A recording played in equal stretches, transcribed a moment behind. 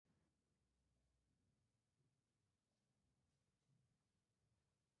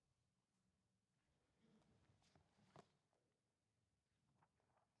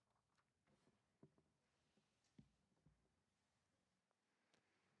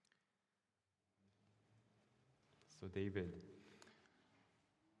So David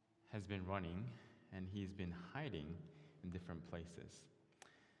has been running and he's been hiding in different places.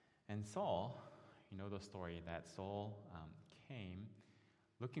 And Saul, you know the story that Saul came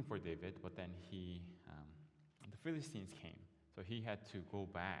looking for David, but then the Philistines came. So he had to go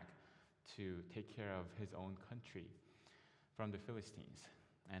back to take care of his own country from the Philistines.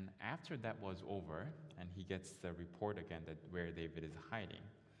 And after that was over, and he gets the report again that where David is hiding.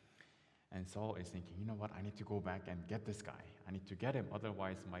 And Saul is thinking, you know what, I need to go back and get this guy. I need to get him,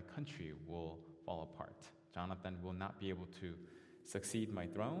 otherwise my country will fall apart. Jonathan will not be able to succeed my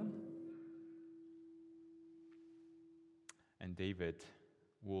throne. And David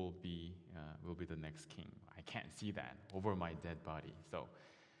will be the next king. I can't see that over my dead body. So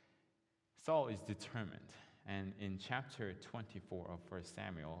Saul is determined. And in chapter 24 of 1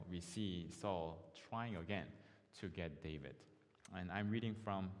 Samuel, we see Saul trying again to get David. And I'm reading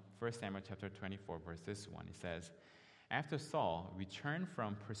from 1 Samuel chapter 24, verses 1. It says, "After Saul returned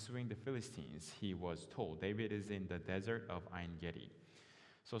from pursuing the Philistines, he was told, 'David is in the desert of En-gedi.'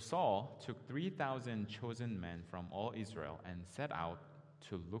 So Saul took 3,000 chosen men from all Israel and set out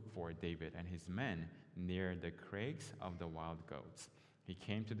to look for David and his men near the crags of the wild goats. He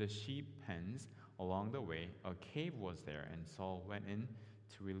came to the sheep pens. Along the way, a cave was there, and Saul went in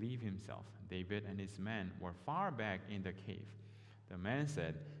to relieve himself. David and his men were far back in the cave. The man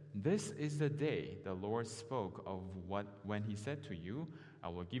said, 'This is the day the Lord spoke of when he said to you, I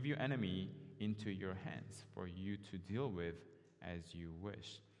will give your enemy into your hands for you to deal with as you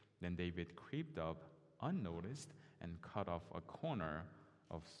wish.' Then David crept up unnoticed and cut off a corner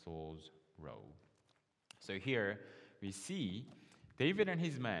of Saul's robe." So here we see David and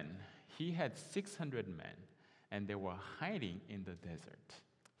his men. He had 600 men, and they were hiding in the desert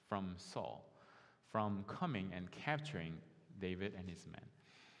from Saul, from coming and capturing David and his men.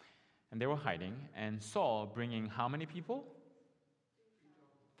 And they were hiding, and Saul bringing how many people?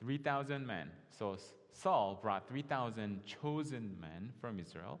 3,000 men. So Saul brought 3,000 chosen men from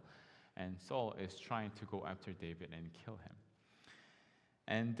Israel, and Saul is trying to go after David and kill him.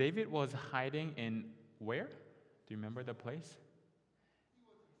 And David was hiding in where? Do you remember the place?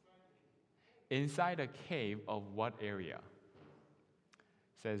 Inside a cave of what area?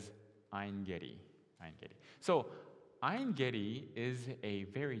 It says En-gedi. En-gedi. So En-gedi is a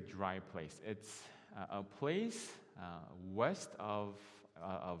very dry place. It's a place west of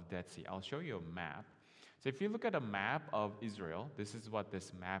Dead Sea. I'll show you a map. So if you look at a map of Israel, this is what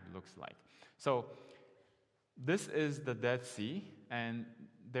this map looks like. So this is the Dead Sea, and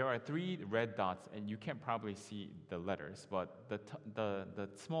there are 3 red dots, and you can't probably see the letters, but the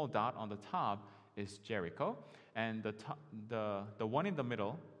small dot on the top is Jericho, and the one in the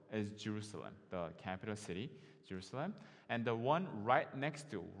middle is Jerusalem, the capital city, Jerusalem, and the one right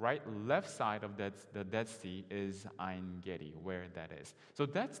left side of the Dead Sea is En-gedi, where that is. So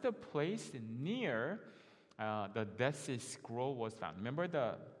that's the place near the Dead Sea Scroll was found. Remember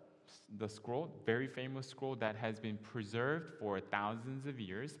the scroll, very famous scroll that has been preserved for thousands of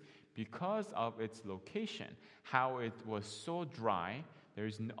years because of its location, how it was so dry,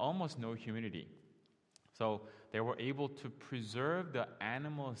 there's almost no humidity. So they were able to preserve the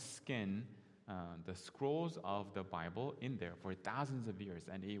animal skin, the scrolls of the Bible in there for thousands of years,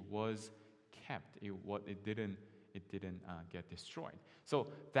 and it was kept. It didn't get destroyed.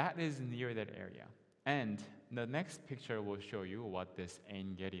 So that is near that area. And the next picture will show you what this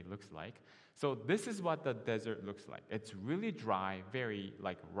En-gedi looks like. So this is what the desert looks like. It's really dry, very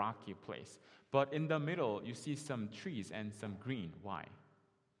rocky place. But in the middle, you see some trees and some green. Why?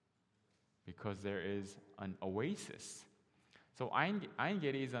 Because there is an oasis. So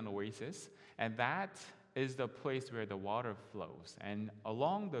En-gedi is an oasis, and that is the place where the water flows. And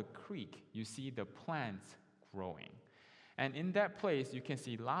along the creek, you see the plants growing. And in that place, you can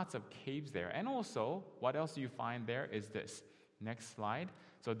see lots of caves there. And also, what else you find there is this. Next slide.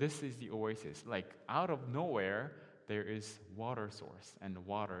 So this is the oasis. Out of nowhere, there is water source, and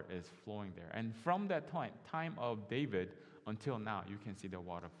water is flowing there. And from that time of David until now, you can see the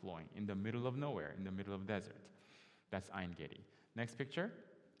water flowing in the middle of nowhere, in the middle of desert. That's En-gedi. Next picture.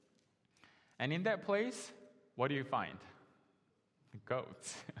 And in that place, what do you find?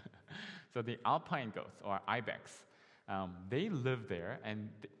 Goats. So the alpine goats, or ibex. They live there, and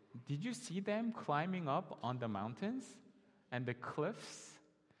did you see them climbing up on the mountains and the cliffs?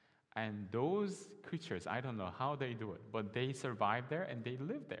 And those creatures, I don't know how they do it, but they survive there and they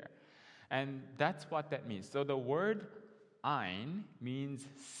live there. And that's what that means. So the word Ein means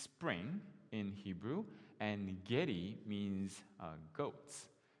spring in Hebrew, and Gedi means goats.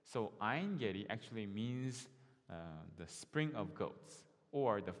 So En-gedi actually means the spring of goats.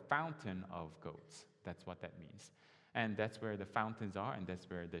 or the fountain of goats. That's what that means. And that's where the fountains are, and that's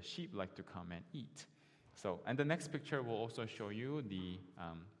where the sheep like to come and eat. So, and the next picture will also show you the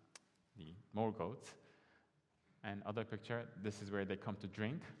more goats. And other picture, this is where they come to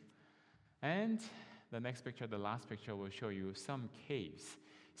drink. And the next picture, the last picture, will show you some caves.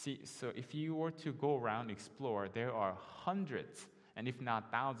 See, so if you were to go around, explore, there are hundreds, and if not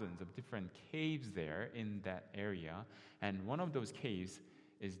thousands, of different caves there in that area. And one of those caves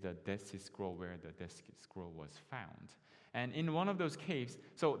is the Dead Sea Scroll, where the Dead Sea Scroll was found. And in one of those caves,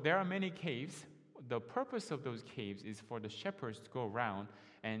 so there are many caves. The purpose of those caves is for the shepherds to go around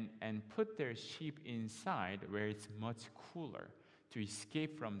and put their sheep inside where it's much cooler to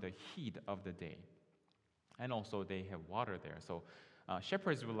escape from the heat of the day. And also they have water there. So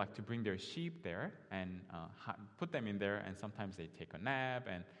shepherds would like to bring their sheep there and put them in there, and sometimes they take a nap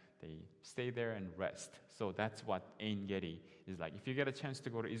and they stay there and rest. So that's what Ein Gedi is like. If you get a chance to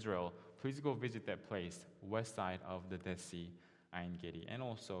go to Israel, please go visit that place, west side of the Dead Sea, Ein Gedi, and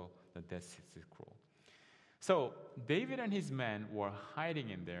also the Dead Sea Scroll. So David and his men were hiding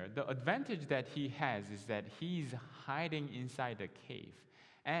in there. The advantage that he has is that he's hiding inside the cave.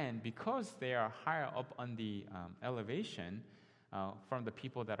 And because they are higher up on the elevation from the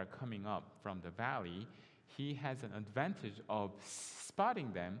people that are coming up from the valley, he has an advantage of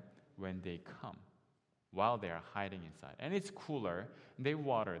spotting them when they come while they are hiding inside. And it's cooler. They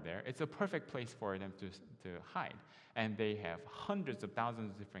water there. It's a perfect place for them to hide. And they have hundreds of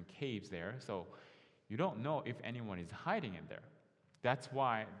thousands of different caves there. So you don't know if anyone is hiding in there. That's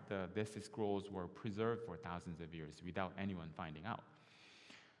why the Dead Sea Scrolls were preserved for thousands of years without anyone finding out.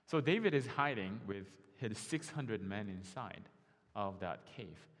 So David is hiding with his 600 men inside of that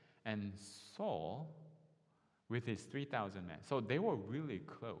cave. And Saul with his 3,000 men. So they were really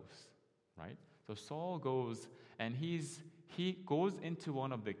close, right? So Saul goes and he goes into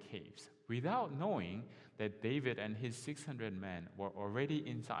one of the caves without knowing that David and his 600 men were already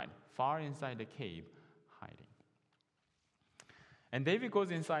inside, far inside the cave, hiding. And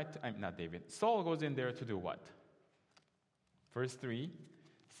Saul goes in there to do what? Verse 3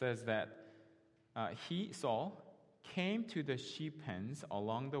 says that Saul, came to the sheep pens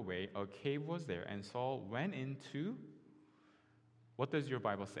along the way. A cave was there, and Saul went into, what does your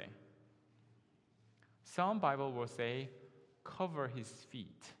Bible say? Some Bible will say, cover his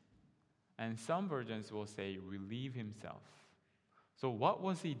feet. And some versions will say, relieve himself. So what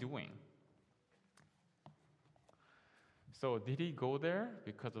was he doing? So did he go there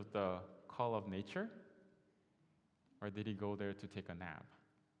because of the call of nature? Or did he go there to take a nap?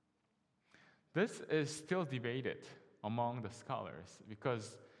 This is still debated among the scholars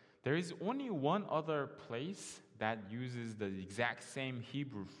because there is only one other place that uses the exact same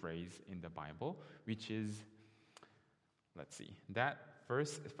Hebrew phrase in the Bible, which is, that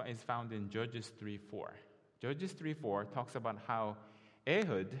verse is found in Judges 3:4. Judges 3:4 talks about how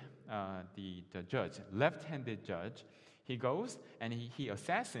Ehud, the judge, left-handed judge, he goes and he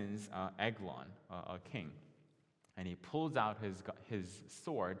assassins Eglon, a king. And he pulls out his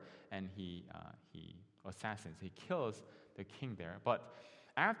sword and he assassins. He kills the king there. But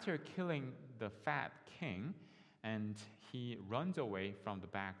after killing the fat king, and he runs away from the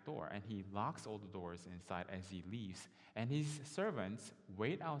back door and he locks all the doors inside as he leaves. And his servants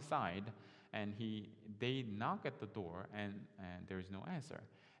wait outside and they knock at the door and there is no answer.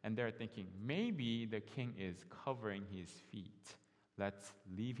 And they're thinking, maybe the king is covering his feet. Let's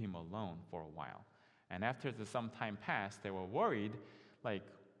leave him alone for a while. And after some time passed, they were worried, like,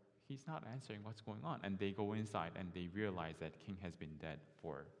 he's not answering what's going on. And they go inside and they realize that king has been dead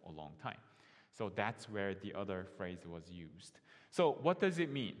for a long time. So that's where the other phrase was used. So what does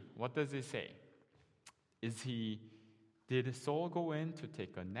it mean? What does it say? Did Saul go in to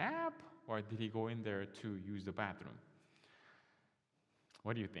take a nap, or did he go in there to use the bathroom?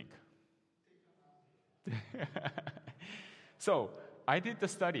 What do you think? So I did the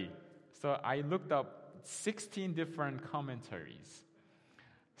study. So I looked up 16 different commentaries,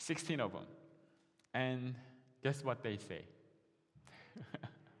 16 of them. And guess what they say?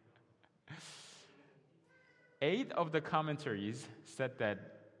 8 of the commentaries said that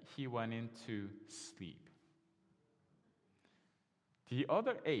he went in to sleep. The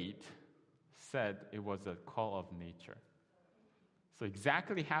other 8 said it was a call of nature. So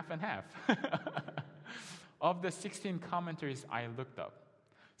exactly half and half of the 16 commentaries I looked up.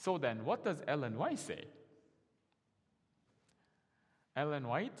 So then, what does Ellen White say? Ellen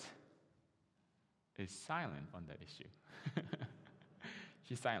White is silent on that issue.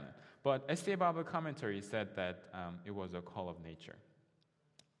 She's silent. But SDA Bible commentary said that it was a call of nature.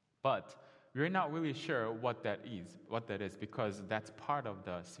 But we're not really sure what that is, because that's part of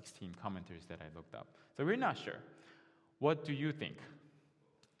the 16 commentaries that I looked up. So we're not sure. What do you think?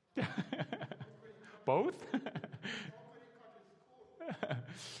 Both?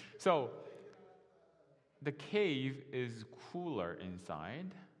 So the cave is cooler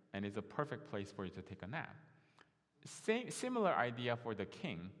inside and is a perfect place for you to take a nap. Similar idea for the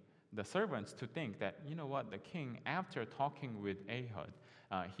king, the servants, to think that, you know what, the king, after talking with Ehud,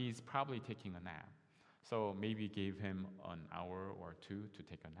 he's probably taking a nap. So maybe gave him an hour or two to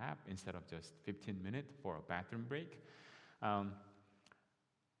take a nap instead of just 15 minutes for a bathroom break. I'm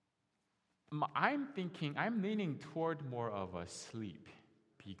leaning toward more of a sleep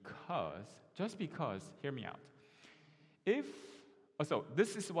because, hear me out. So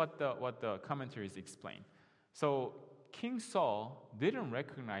this is what the commentaries explain. So King Saul didn't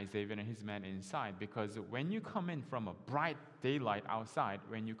recognize David and his men inside, because when you come in from a bright daylight outside,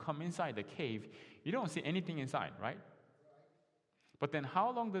 when you come inside the cave, you don't see anything inside, right? But then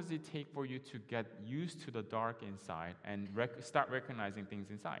how long does it take for you to get used to the dark inside and start recognizing things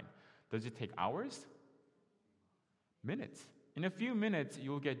inside? Does it take hours? Minutes. In a few minutes,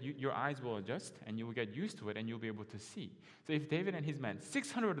 your eyes will adjust and you will get used to it and you'll be able to see. So if David and his men,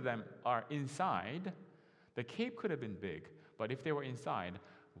 600 of them are inside, the cave could have been big, but if they were inside,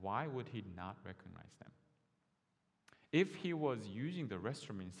 why would he not recognize them? If he was using the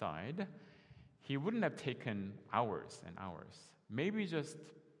restroom inside, he wouldn't have taken hours and hours, maybe just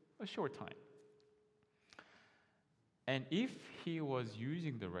a short time. And if he was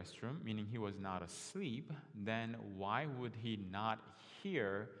using the restroom, meaning he was not asleep, then why would he not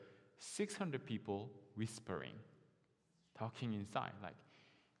hear 600 people whispering, talking inside, like,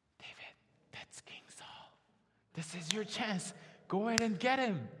 David, that's King Saul. This is your chance. Go ahead and get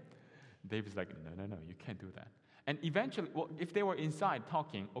him. David's like, no, you can't do that. And eventually, if they were inside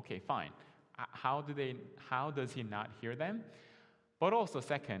talking, okay, fine. How does he not hear them? But also,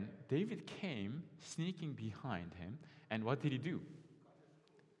 second, David came sneaking behind him, and what did he do?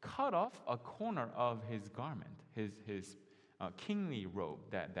 Cut off a corner of his garment, his kingly robe,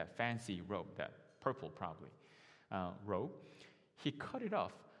 that fancy robe, that purple probably robe. He cut it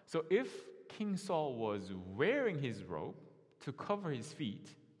off. So if King Saul was wearing his robe to cover his feet,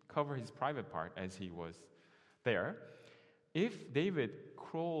 cover his private part as he was there, if David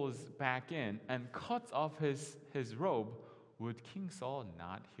crawls back in and cuts off his robe, would King Saul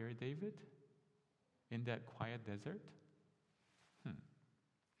not hear David in that quiet desert?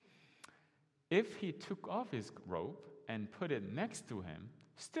 If he took off his robe and put it next to him,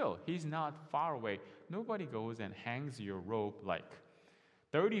 still, he's not far away. Nobody goes and hangs your robe like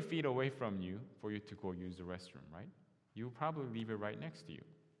 30 feet away from you for you to go use the restroom, right? You probably leave it right next to you.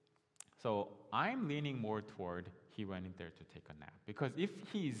 So I'm leaning more toward he went in there to take a nap. Because if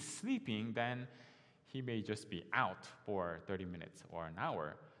he's sleeping, then he may just be out for 30 minutes or an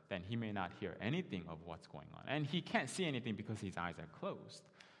hour. Then he may not hear anything of what's going on. And he can't see anything because his eyes are closed.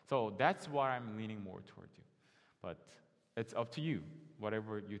 So that's why I'm leaning more toward you. But it's up to you,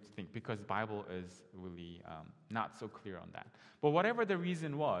 whatever you think, because the Bible is really not so clear on that. But whatever the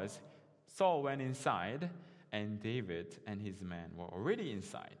reason was, Saul went inside, and David and his men were already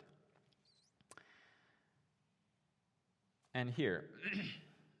inside. And here,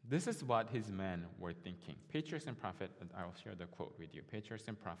 this is what his men were thinking. Patriarchs and Prophet, I'll share the quote with you. Patriarchs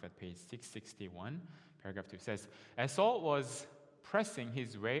and Prophet, page 661, paragraph 2 says, as Saul was pressing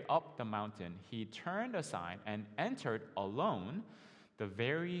his way up the mountain, he turned aside and entered alone the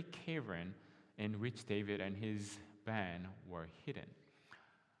very cavern in which David and his band were hidden.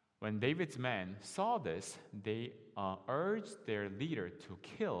 When David's men saw this, they urged their leader to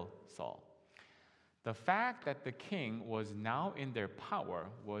kill Saul. The fact that the king was now in their power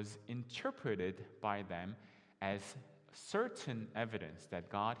was interpreted by them as certain evidence that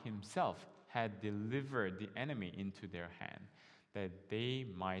God himself had delivered the enemy into their hand, that they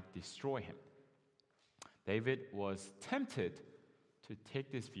might destroy him. David was tempted to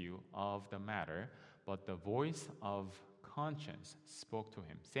take this view of the matter, but the voice of conscience spoke to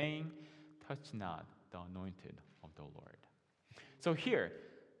him, saying, touch not the anointed of the Lord. So here,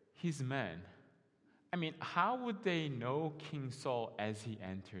 his men, how would they know King Saul as he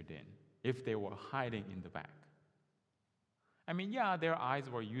entered in if they were hiding in the back? Their eyes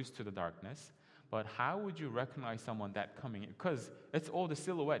were used to the darkness, but how would you recognize someone that coming in? Because it's all the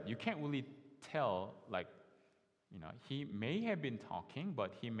silhouette. You can't really tell, he may have been talking,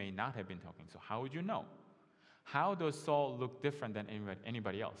 but he may not have been talking. So how would you know? How does Saul look different than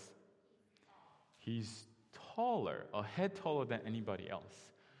anybody else? He's taller, a head taller than anybody else.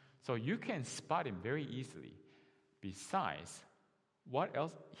 So you can spot him very easily. Besides, What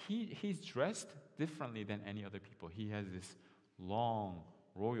else? He's dressed differently than any other people. He has this long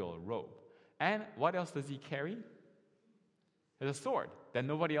royal robe. And what else does he carry? A sword that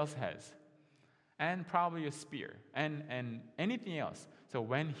nobody else has. And probably a spear and anything else. So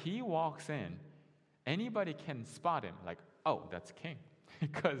when he walks in, anybody can spot him like, oh, that's king.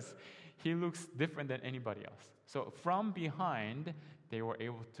 Because he looks different than anybody else. So from behind, they were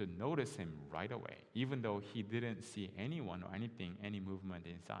able to notice him right away, even though he didn't see anyone or anything, any movement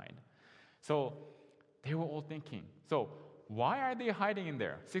inside. So they were all thinking, so why are they hiding in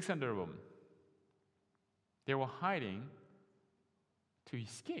there, 600 of them? They were hiding to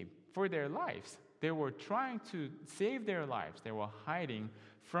escape for their lives. They were trying to save their lives. They were hiding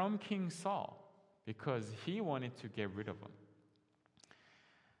from King Saul because he wanted to get rid of them.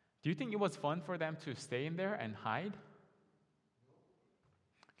 Do you think it was fun for them to stay in there and hide?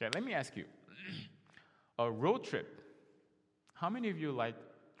 Okay, let me ask you. A road trip. How many of you like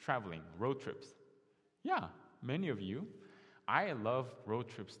traveling, road trips? Yeah, many of you. I love road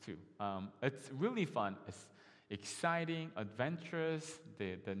trips too. It's really fun. It's exciting, adventurous,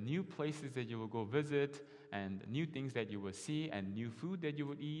 the new places that you will go visit, and new things that you will see, and new food that you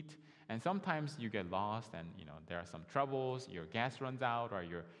would eat. And sometimes you get lost, and there are some troubles. Your gas runs out, or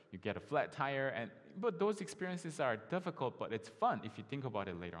you get a flat tire. But those experiences are difficult, but it's fun if you think about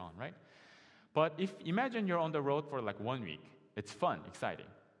it later on, right? But imagine you're on the road for like 1 week. It's fun, exciting.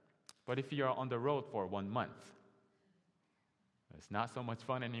 But if you're on the road for 1 month, it's not so much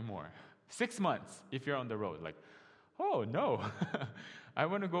fun anymore. 6 months if you're on the road, like, oh no, I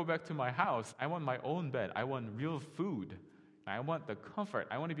want to go back to my house. I want my own bed. I want real food. I want the comfort.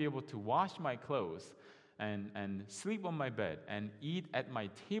 I want to be able to wash my clothes and sleep on my bed and eat at my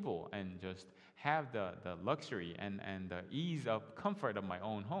table and just have the luxury and the ease of comfort of my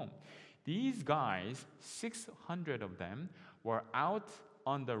own home. These guys, 600 of them, were out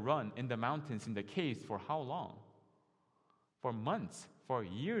on the run in the mountains, in the caves for how long? For months, for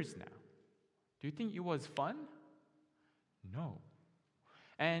years now. Do you think it was fun? No.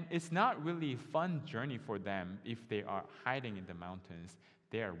 And it's not really a fun journey for them if they are hiding in the mountains.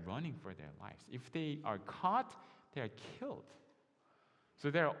 They are running for their lives. If they are caught, they are killed. So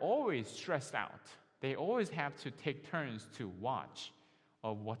they're always stressed out. They always have to take turns to watch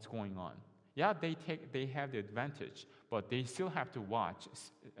of what's going on. Yeah, they have the advantage, but they still have to watch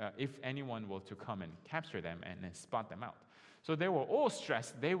if anyone were to come and capture them and then spot them out. So they were all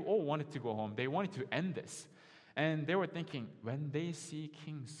stressed. They all wanted to go home. They wanted to end this. And they were thinking, when they see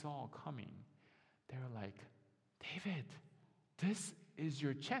King Saul coming, they were like, David, this is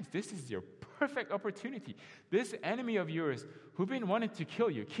your chance. This is your perfect opportunity. This enemy of yours who've been wanting to kill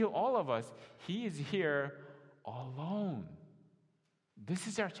you, kill all of us, he is here alone. This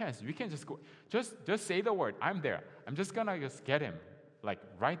is our chance. We can just go. Just say the word. I'm there. I'm just going to just get him. Like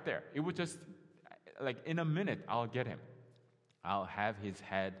right there. It would just, like in a minute, I'll get him. I'll have his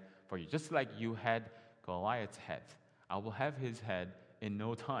head for you. Just like you had Goliath's head. I will have his head in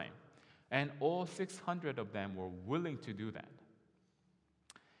no time. And all 600 of them were willing to do that.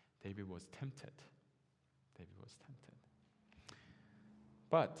 David was tempted.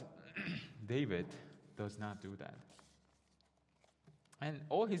 But David does not do that. And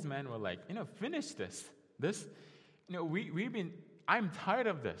all his men were like, finish this. I'm tired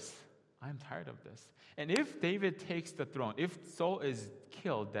of this. And if David takes the throne, if Saul is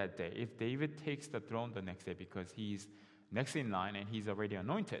killed that day, if David takes the throne the next day because he's next in line and he's already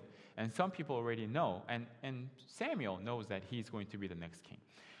anointed, and some people already know, and Samuel knows that he's going to be the next king.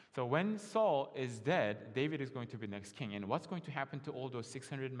 So when Saul is dead, David is going to be the next king. And what's going to happen to all those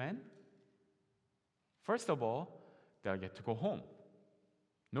 600 men? First of all, they'll get to go home.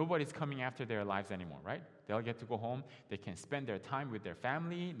 Nobody's coming after their lives anymore, right? They'll get to go home. They can spend their time with their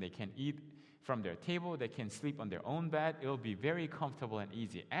family. They can eat from their table. They can sleep on their own bed. It'll be very comfortable and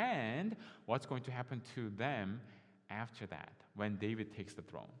easy. And what's going to happen to them after that, when David takes the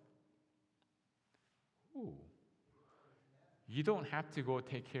throne? Ooh. You don't have to go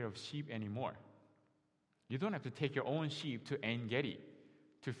take care of sheep anymore. You don't have to take your own sheep to En-Gedi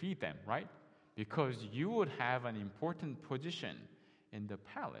to feed them, right? Because you would have an important position in the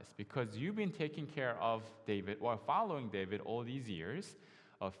palace because you've been taking care of David or following David all these years,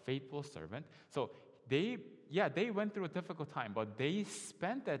 a faithful servant. So they went through a difficult time, but they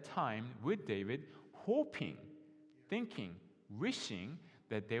spent that time with David hoping, thinking, wishing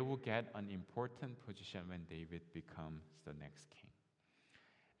that they will get an important position when David becomes the next king.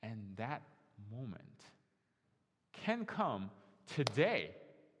 And that moment can come today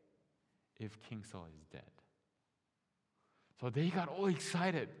if King Saul is dead. So they got all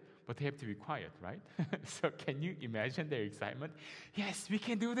excited. but they have to be quiet, right? So can you imagine their excitement? Yes, we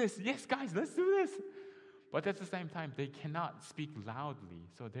can do this. Yes, guys, let's do this. But at the same time, they cannot speak loudly.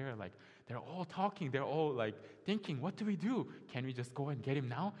 So they're all talking. They're all like thinking, what do we do? Can we just go and get him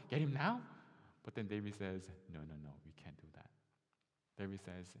now? Get him now? But then David says, no, we can't do that. David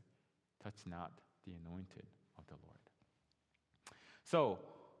says, touch not the anointed of the Lord. So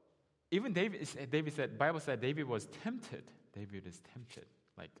even Bible said David was tempted. David is tempted.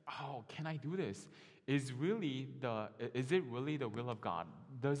 Like, oh, can I do this? Is it really the will of God?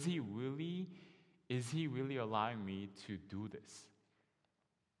 Is he really allowing me to do this?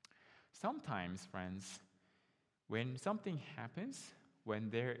 Sometimes, friends, when something happens, when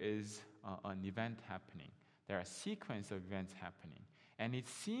there is an event happening, there are a sequence of events happening, and it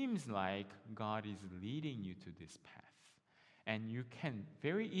seems like God is leading you to this path. And you can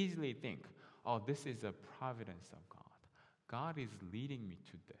very easily think, oh, this is a providence of God. God is leading me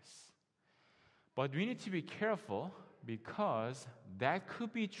to this. But we need to be careful because that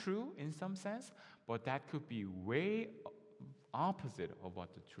could be true in some sense, but that could be way opposite of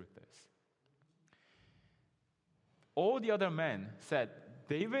what the truth is. All the other men said,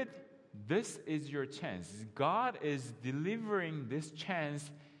 David, this is your chance. God is delivering this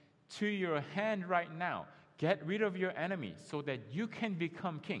chance to your hand right now. Get rid of your enemy so that you can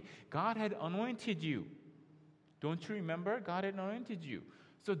become king. God had anointed you. Don't you remember? God had anointed you.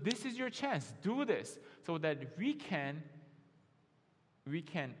 So this is your chance. Do this so that we can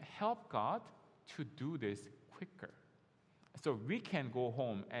help God to do this quicker. So we can go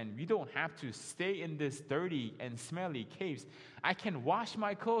home and we don't have to stay in this dirty and smelly caves. I can wash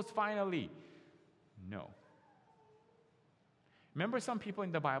my clothes finally. No. Remember some people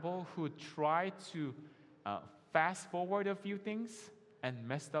in the Bible who tried to fast forward a few things and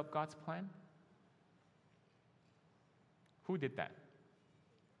messed up God's plan? Who did that?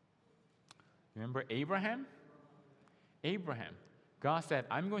 Remember Abraham? Abraham. God said,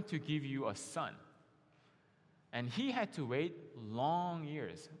 I'm going to give you a son. And he had to wait long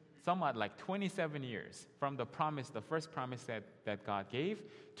years, somewhat like 27 years, from the first promise that God gave,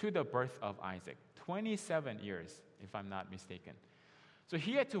 to the birth of Isaac. 27 years, if I'm not mistaken. So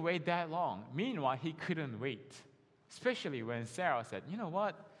he had to wait that long. Meanwhile, he couldn't wait, especially when Sarah said, you know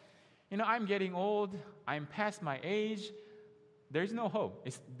what? I'm getting old. I'm past my age. There's no hope.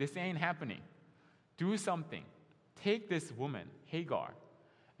 This ain't happening. Do something. Take this woman, Hagar.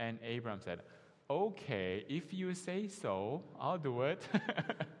 And Abraham said, okay, if you say so, I'll do it.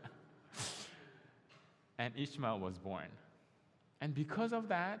 And Ishmael was born. And because of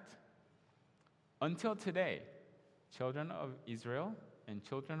that, until today, children of Israel and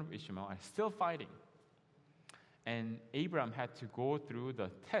children of Ishmael are still fighting. And Abraham had to go through the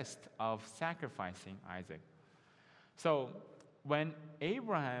test of sacrificing Isaac. So when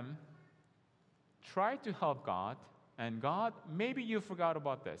Abraham tried to help God, and God, maybe you forgot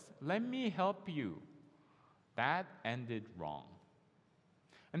about this. Let me help you. That ended wrong.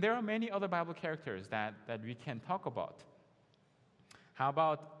 And there are many other Bible characters that we can talk about. How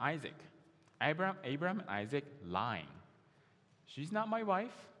about Isaac? Abraham and Isaac lying. She's not my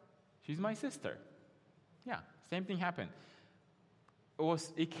wife. She's my sister. Yeah, same thing happened.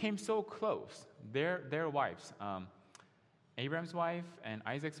 It came so close. Their wives, Abraham's wife and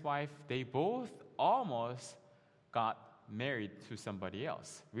Isaac's wife, they both almost got married to somebody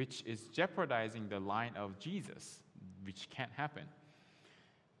else, which is jeopardizing the line of Jesus, which can't happen.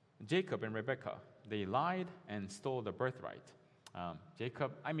 Jacob and Rebekah, they lied and stole the birthright.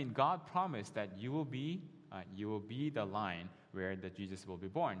 God promised that you will be the line where that Jesus will be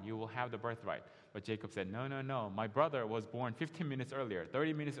born. You will have the birthright. But Jacob said, no. My brother was born 15 minutes earlier,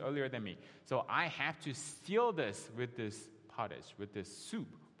 30 minutes earlier than me. So I have to steal this with this pottage, with this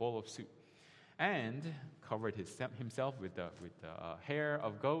bowl of soup. And covered himself with the hair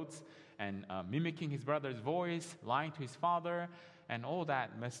of goats and mimicking his brother's voice, lying to his father, and all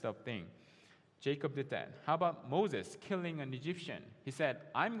that messed up thing. Jacob did that. How about Moses killing an Egyptian? He said,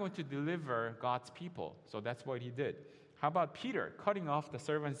 I'm going to deliver God's people. So that's what he did. How about Peter cutting off the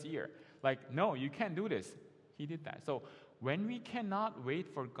servant's ear? Like, no, you can't do this. He did that. So when we cannot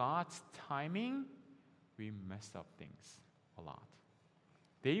wait for God's timing, we mess up things a lot.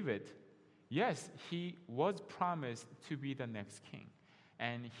 David, yes, he was promised to be the next king.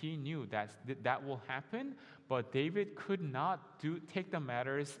 And he knew that will happen, but David could not take the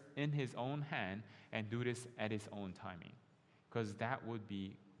matters in his own hand and do this at his own timing, because that would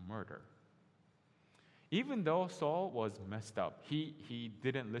be murder. Even though Saul was messed up, he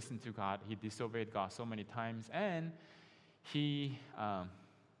didn't listen to God, he disobeyed God so many times, and he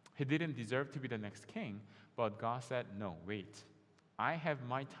didn't deserve to be the next king, but God said, no, wait. I have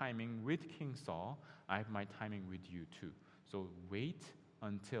my timing with King Saul. I have my timing with you too. So wait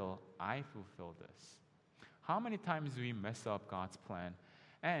until I fulfill this. How many times do we mess up God's plan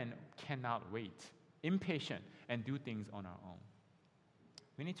and cannot wait, impatient, and do things on our own?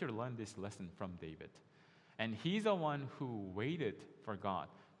 We need to learn this lesson from David. And he's the one who waited for God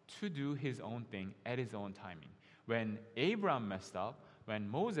to do his own thing at his own timing. When Abraham messed up, when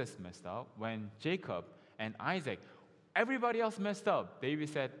Moses messed up, when Jacob and Isaac, everybody else messed up, David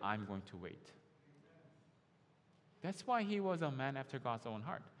said, I'm going to wait. That's why he was a man after God's own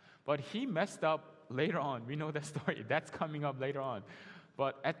heart. But he messed up later on. We know that story. That's coming up later on.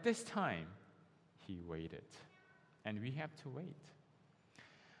 But at this time, he waited. And we have to wait.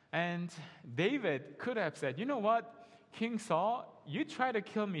 And David could have said, you know what, King Saul, you tried to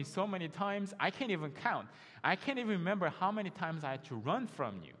kill me so many times, I can't even count. I can't even remember how many times I had to run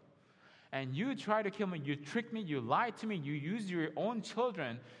from you. And you tried to kill me, you tricked me, you lied to me, you used your own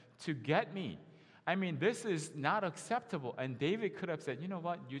children to get me. I mean, this is not acceptable. And David could have said, you know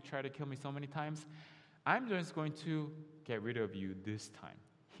what, you tried to kill me so many times, I'm just going to get rid of you this time.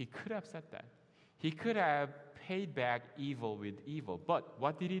 He could have said that. He could have paid back evil with evil. But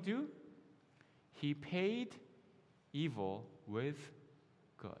what did he do? He paid evil with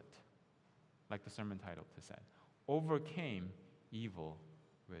good. Like the sermon title said. Overcame evil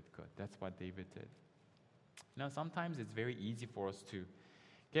with good. That's what David did. Now, sometimes it's very easy for us to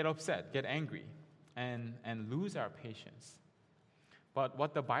get upset, get angry, and lose our patience. But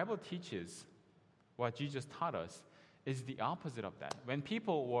what the Bible teaches, what Jesus taught us, is the opposite of that. When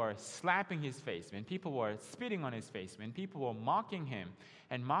people were slapping his face, when people were spitting on his face, when people were mocking him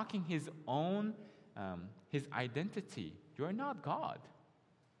and mocking his own, his identity, you are not God.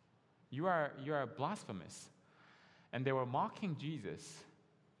 You are blasphemous. And they were mocking Jesus.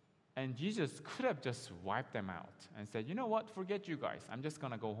 And Jesus could have just wiped them out and said, you know what, forget you guys. I'm just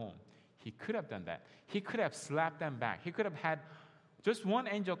going to go home. He could have done that. He could have slapped them back. He could have had just one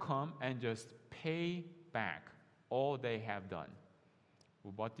angel come and just pay back all they have done.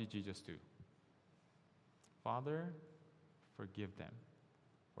 Well, what did Jesus do? Father, forgive them,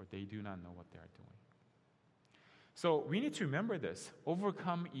 for they do not know what they are doing. So we need to remember this.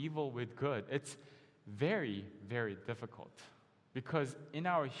 Overcome evil with good. It's very, very difficult. Because in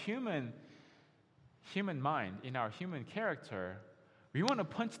our human mind, in our human character, we want to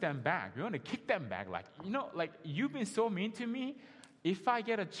punch them back. We want to kick them back. Like you've been so mean to me. If I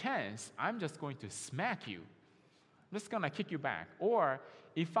get a chance, I'm just going to smack you. I'm just going to kick you back. Or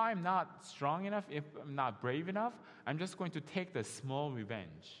if I'm not strong enough, if I'm not brave enough, I'm just going to take the small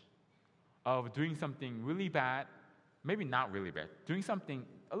revenge of doing something really bad, maybe not really bad, doing something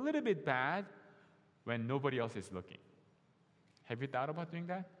a little bit bad when nobody else is looking. Have you thought about doing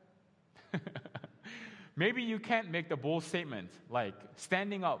that? Maybe you can't make the bold statement like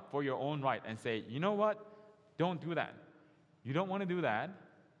standing up for your own right and say, you know what? Don't do that. You don't want to do that,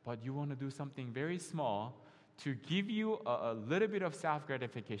 but you want to do something very small to give you a little bit of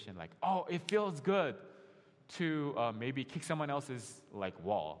self-gratification, like, oh, it feels good to maybe kick someone else's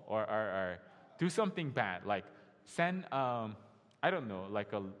wall or do something bad, like send I don't know,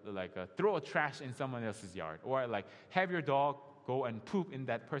 like a throw a trash in someone else's yard, or like have your dog go and poop in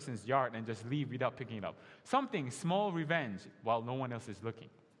that person's yard and just leave without picking it up. Something small revenge while no one else is looking.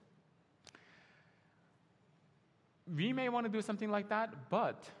 We may want to do something like that,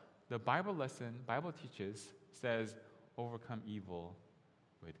 but the Bible teaches, says, overcome evil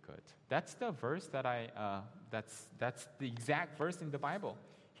with good. That's the verse that that's the exact verse in the Bible.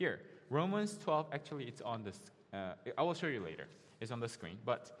 Here, Romans 12, actually it's on this, I will show you later. It's on the screen,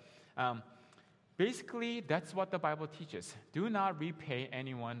 but basically that's what the Bible teaches. Do not repay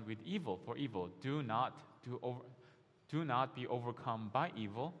anyone with evil for evil. Do not be overcome by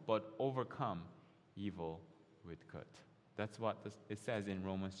evil, but overcome evil with good. That's what it says in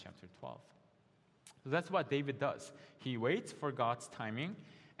Romans chapter 12. So that's what David does. He waits for God's timing,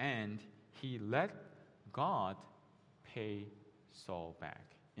 and he let God pay Saul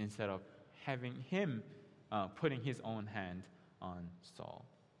back instead of having him putting his own hand on Saul.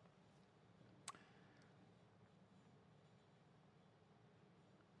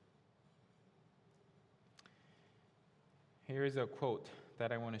 Here is a quote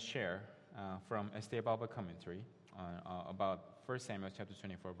that I want to share from Estee Bible commentary about 1 Samuel chapter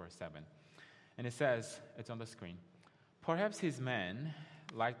 24, verse 7. And it says, it's on the screen, perhaps his men,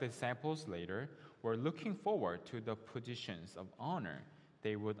 like the disciples later, were looking forward to the positions of honor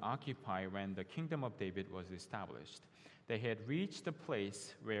they would occupy when the kingdom of David was established. They had reached a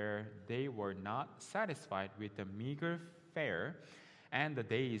place where they were not satisfied with the meager fare and the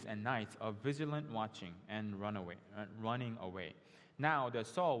days and nights of vigilant watching and running away. Now that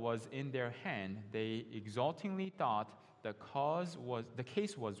Saul was in their hand, they exultingly thought the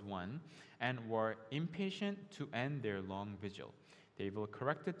case was won, and were impatient to end their long vigil. David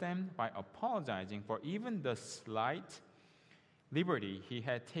corrected them by apologizing for even the slight liberty he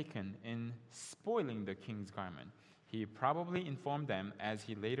had taken in spoiling the king's garment. He probably informed them, as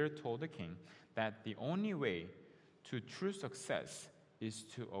he later told the king, that the only way to true success is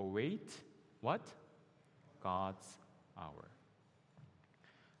to await what? God's hour.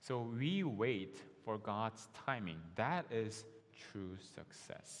 So we wait for God's timing. That is true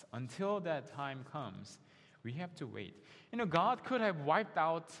success. Until that time comes, we have to wait. God could have wiped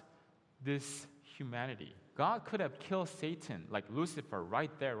out this humanity. God could have killed Satan, like Lucifer,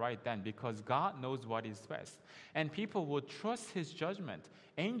 right there, right then, because God knows what is best. And people will trust his judgment.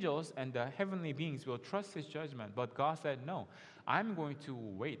 Angels and the heavenly beings will trust his judgment. But God said, no, I'm going to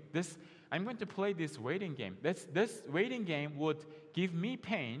wait. I'm going to play this waiting game. This waiting game would give me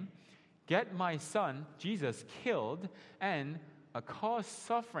pain, get my son, Jesus, killed, and cause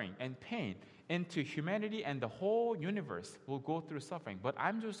suffering and pain into humanity, and the whole universe will go through suffering. But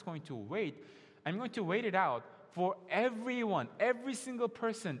I'm just going to wait. I'm going to wait it out for everyone, every single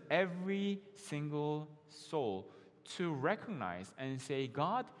person, every single soul to recognize and say,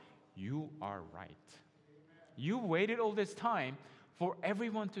 God, you are right. You waited all this time for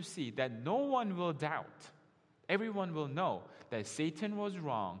everyone to see that no one will doubt. Everyone will know that Satan was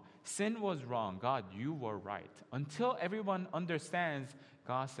wrong, sin was wrong. God, you were right. Until everyone understands,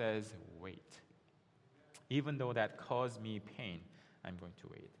 God says, wait. Even though that caused me pain, I'm going to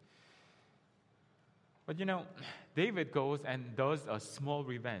wait. But David goes and does a small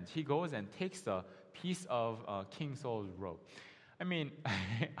revenge. He goes and takes a piece of King Saul's robe.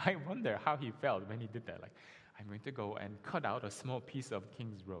 I wonder how he felt when he did that. Like, I'm going to go and cut out a small piece of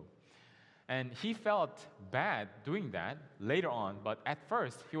King's robe. And he felt bad doing that later on, but at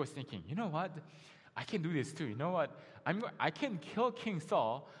first he was thinking, you know what? I can do this too. You know what? I can kill King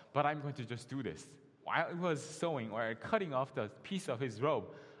Saul, but I'm going to just do this. While he was sewing or cutting off the piece of his robe,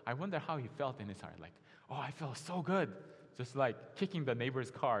 I wonder how he felt in his heart. Like, oh, I feel so good. Just like kicking the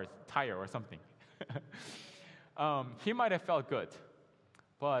neighbor's car's tire or something. He might have felt good,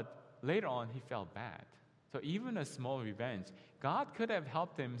 but later on he felt bad. So even a small revenge, God could have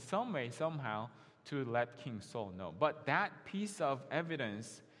helped him some way, somehow, to let King Saul know. But that piece of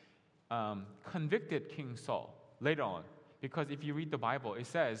evidence convicted King Saul later on. Because if you read the Bible, it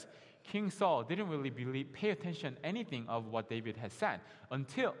says King Saul didn't really pay attention to anything of what David had said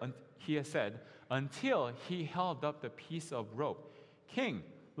until he held up the piece of robe. King,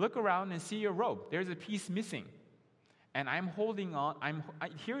 look around and see your robe. There's a piece missing. And I'm holding on.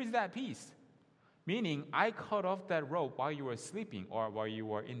 Here is that piece. Meaning, I cut off that rope while you were sleeping or while you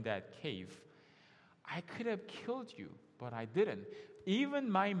were in that cave. I could have killed you, but I didn't.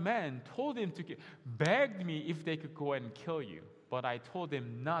 Even my men told him begged me if they could go and kill you, but I told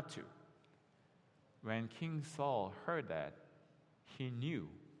him not to. When King Saul heard that, he knew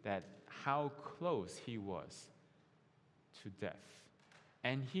that how close he was to death.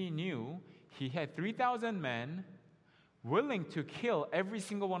 And he knew he had 3,000 men willing to kill every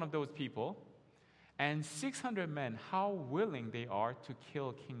single one of those people, and 600 men, how willing they are to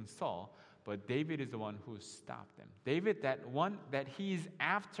kill King Saul. But David is the one who stopped them. David, that one that he's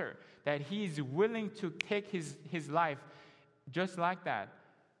after, that he's willing to take his life just like that,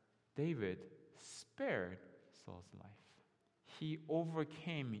 David spared Saul's life. He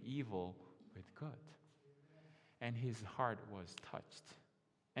overcame evil with good. And his heart was touched.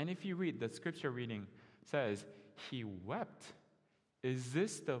 And if you read, the scripture reading says, he wept. Is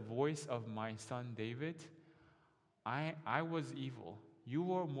this the voice of my son David? I was evil. You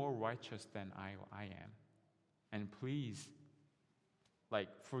were more righteous than I am. And please,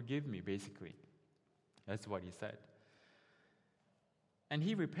 forgive me, basically. That's what he said. And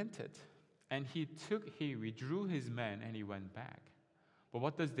he repented. And he withdrew his men and he went back. But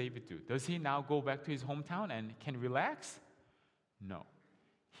what does David do? Does he now go back to his hometown and can relax? No.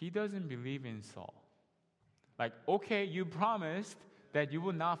 He doesn't believe in Saul. Okay, you promised that you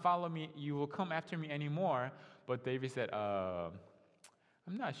will not follow me, you will come after me anymore. But David said, I'm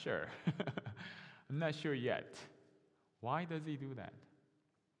not sure. I'm not sure yet. Why does he do that?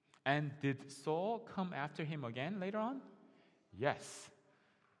 And did Saul come after him again later on? Yes.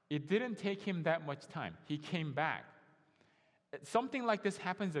 It didn't take him that much time. He came back. Something like this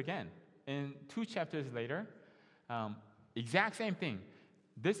happens again. In 2 chapters later, exact same thing.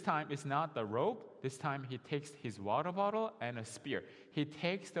 This time it's not the rope. This time he takes his water bottle and a spear. He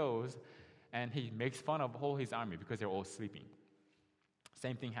takes those and he makes fun of all his army because they're all sleeping.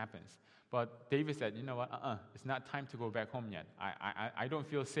 Same thing happens. But David said, you know what, it's not time to go back home yet. I don't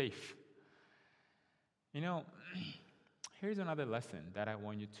feel safe. You know, here's another lesson that I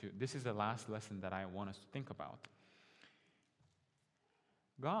want you to, this is the last lesson that I want us to think about.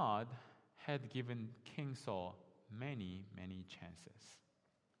 God had given King Saul many, many chances.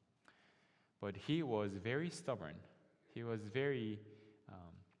 But he was very stubborn. He was very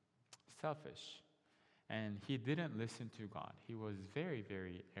selfish. And he didn't listen to God. He was very,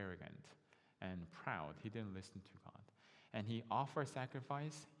 very arrogant and proud. He didn't listen to God. And he offered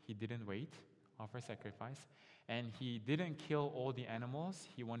sacrifice. He didn't wait, offer sacrifice. And he didn't kill all the animals.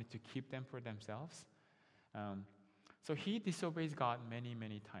 He wanted to keep them for themselves. So he disobeys God many,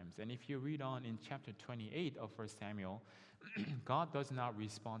 many times. And if you read on in chapter 28 of 1 Samuel, God does not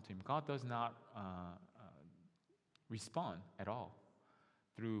respond to him. God does not respond at all.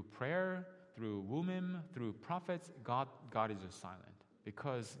 Through prayer, through women, through prophets, God is just silent.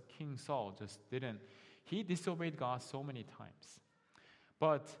 Because King Saul just he disobeyed God so many times.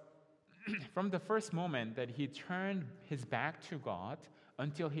 But from the first moment that he turned his back to God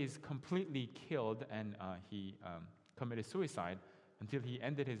until he's completely killed and he committed suicide, until he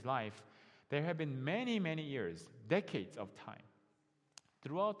ended his life, there have been many, many years, decades of time.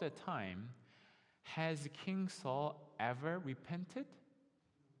 Throughout that time, has King Saul ever repented?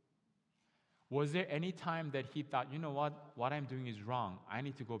 Was there any time that he thought, you know what I'm doing is wrong, I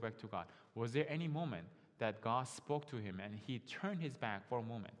need to go back to God? Was there any moment that God spoke to him and he turned his back for a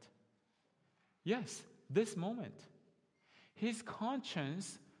moment? Yes, this moment. His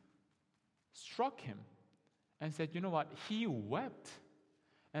conscience struck him and said, you know what? He wept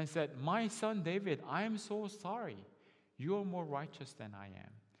and said, my son David, I am so sorry. You are more righteous than I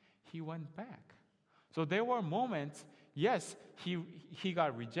am. He went back. So there were moments, yes, he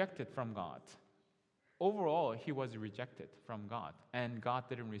got rejected from God. Overall, he was rejected from God, and God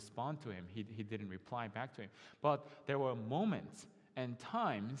didn't respond to him. He didn't reply back to him. But there were moments and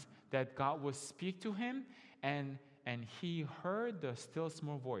times that God would speak to him, and he heard the still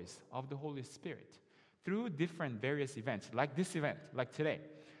small voice of the Holy Spirit through different various events, like this event, like today.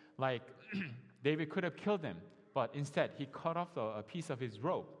 Like David could have killed him, but instead he cut off a piece of his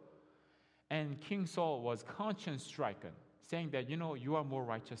robe. And King Saul was conscience stricken, saying that, you know, you are more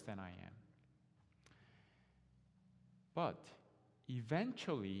righteous than I am. But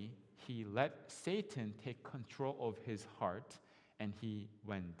eventually, he let Satan take control of his heart, and he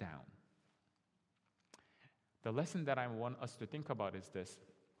went down. The lesson that I want us to think about is this.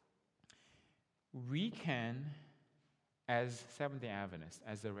 We can, as Seventh-day Adventists,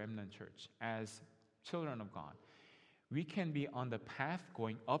 as a remnant church, as children of God, we can be on the path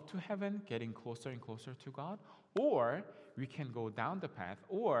going up to heaven, getting closer and closer to God, or we can go down the path,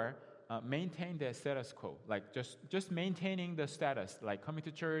 or maintain the status quo, like just maintaining the status, like coming to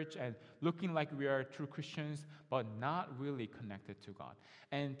church and looking like we are true Christians, but not really connected to God.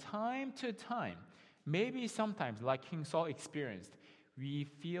 And time to time, maybe sometimes, like King Saul experienced, we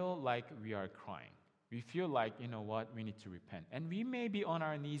feel like we are crying. We feel like, you know what, we need to repent. And we may be on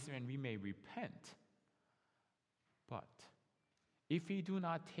our knees and we may repent. But if we do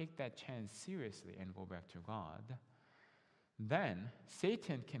not take that chance seriously and go back to God, then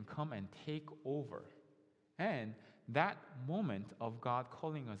Satan can come and take over. And that moment of God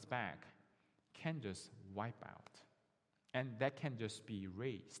calling us back can just wipe out. And that can just be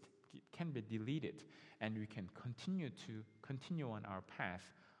erased. It can be deleted. And we can continue on our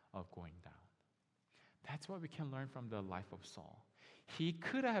path of going down. That's what we can learn from the life of Saul. He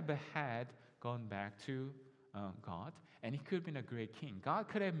could have had gone back to God, and he could have been a great king. God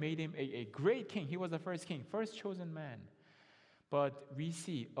could have made him a great king. He was the first king, first chosen man. But we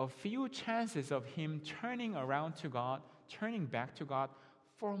see a few chances of him turning around to God, turning back to God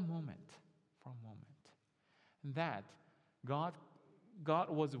for a moment. That God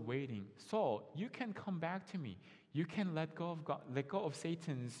was waiting. Saul, you can come back to me. You can let go of God, let go of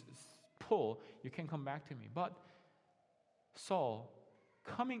Satan's pull. You can come back to me. But Saul,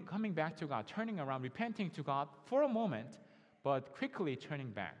 coming back to God, turning around, repenting to God for a moment, but quickly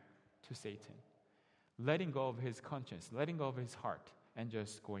turning back to Satan. Letting go of his conscience, letting go of his heart, and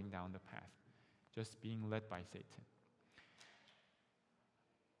just going down the path, just being led by Satan.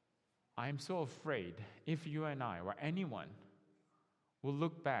 I'm so afraid if you and I or anyone will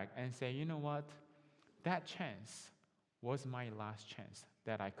look back and say, you know what, that chance was my last chance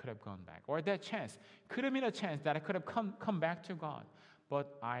that I could have gone back. Or that chance could have been a chance that I could have come back to God,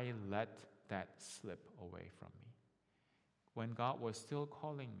 but I let that slip away from me. When God was still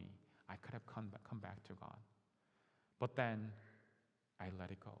calling me, I could have come back to God. But then I let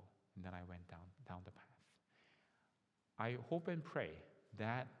it go, and then I went down the path. I hope and pray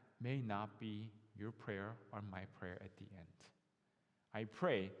that may not be your prayer or my prayer at the end. I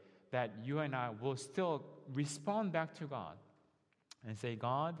pray that you and I will still respond back to God and say,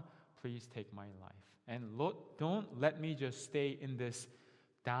 God, please take my life. And Lord, don't let me just stay in this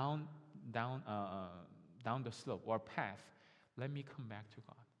down the slope or path. Let me come back to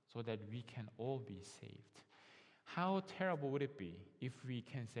God so that we can all be saved. How terrible would it be if we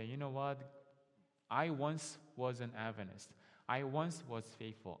can say, you know what? I once was an Adventist. I once was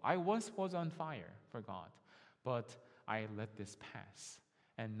faithful. I once was on fire for God. But I let this pass.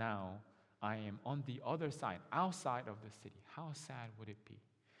 And now I am on the other side, outside of the city. How sad would it be?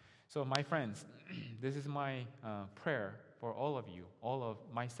 So my friends, this is my prayer for all of you, all of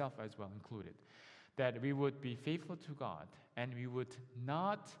myself as well included, that we would be faithful to God and we would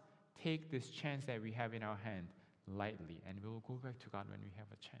not take this chance that we have in our hand lightly, and we will go back to God when we have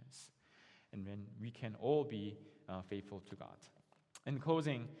a chance, and when we can all be faithful to God. In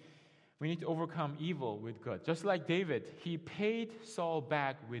closing, we need to overcome evil with good. Just like David, he paid Saul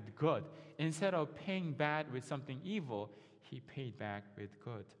back with good. Instead of paying bad with something evil, he paid back with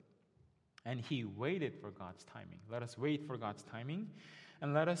good. And he waited for God's timing. Let us wait for God's timing.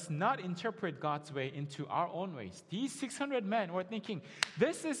 And let us not interpret God's way into our own ways. These 600 men were thinking,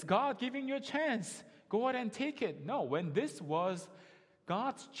 this is God giving you a chance. Go ahead and take it. No, when this was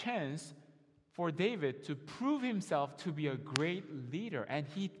God's chance for David to prove himself to be a great leader. And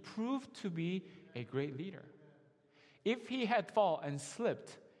he proved to be a great leader. If he had fallen and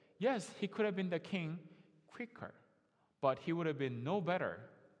slipped, yes, he could have been the king quicker. But he would have been no better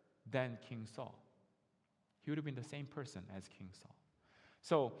than King Saul. He would have been the same person as King Saul.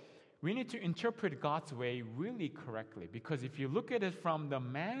 So we need to interpret God's way really correctly, because if you look at it from the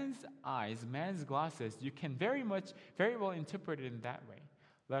man's eyes, man's glasses, you can very well interpret it in that way.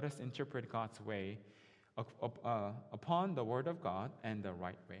 Let us interpret God's way upon the word of God and the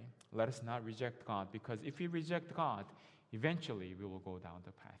right way. Let us not reject God, because if we reject God, eventually we will go down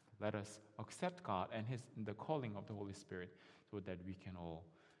the path. Let us accept God and the calling of the Holy Spirit so that we can all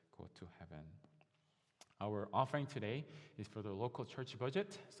go to heaven. Our offering today is for the local church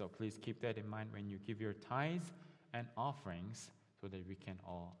budget, so please keep that in mind when you give your tithes and offerings so that we can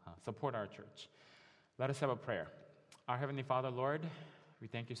all support our church. Let us have a prayer. Our Heavenly Father, Lord, we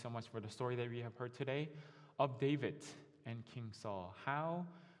thank you so much for the story that we have heard today of David and King Saul. How,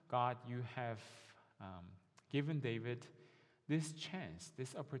 God, you have given David this chance,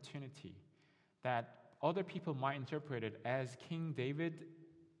 this opportunity that other people might interpret it as King David,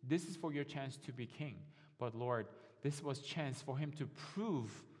 this is for your chance to be king. But Lord, this was chance for him to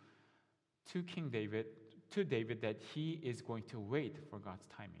prove to David that he is going to wait for God's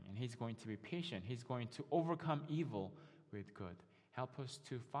timing, and he's going to be patient. He's going to overcome evil with good. Help us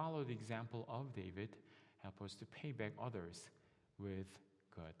to follow the example of David. Help us to pay back others with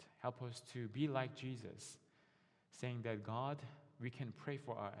good. Help us to be like Jesus, saying that God, we can pray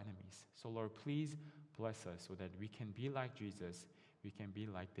for our enemies. So Lord, please bless us so that we can be like Jesus. We can be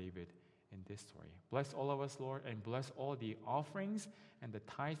like David in this story. Bless all of us, Lord, and bless all the offerings and the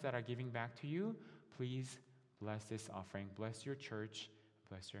tithes that are giving back to you. Please bless this offering. Bless your church.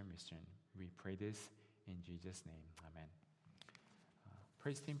 Bless your mission. We pray this in Jesus' name. Amen.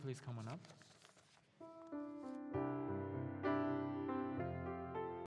 Praise team, please come on up.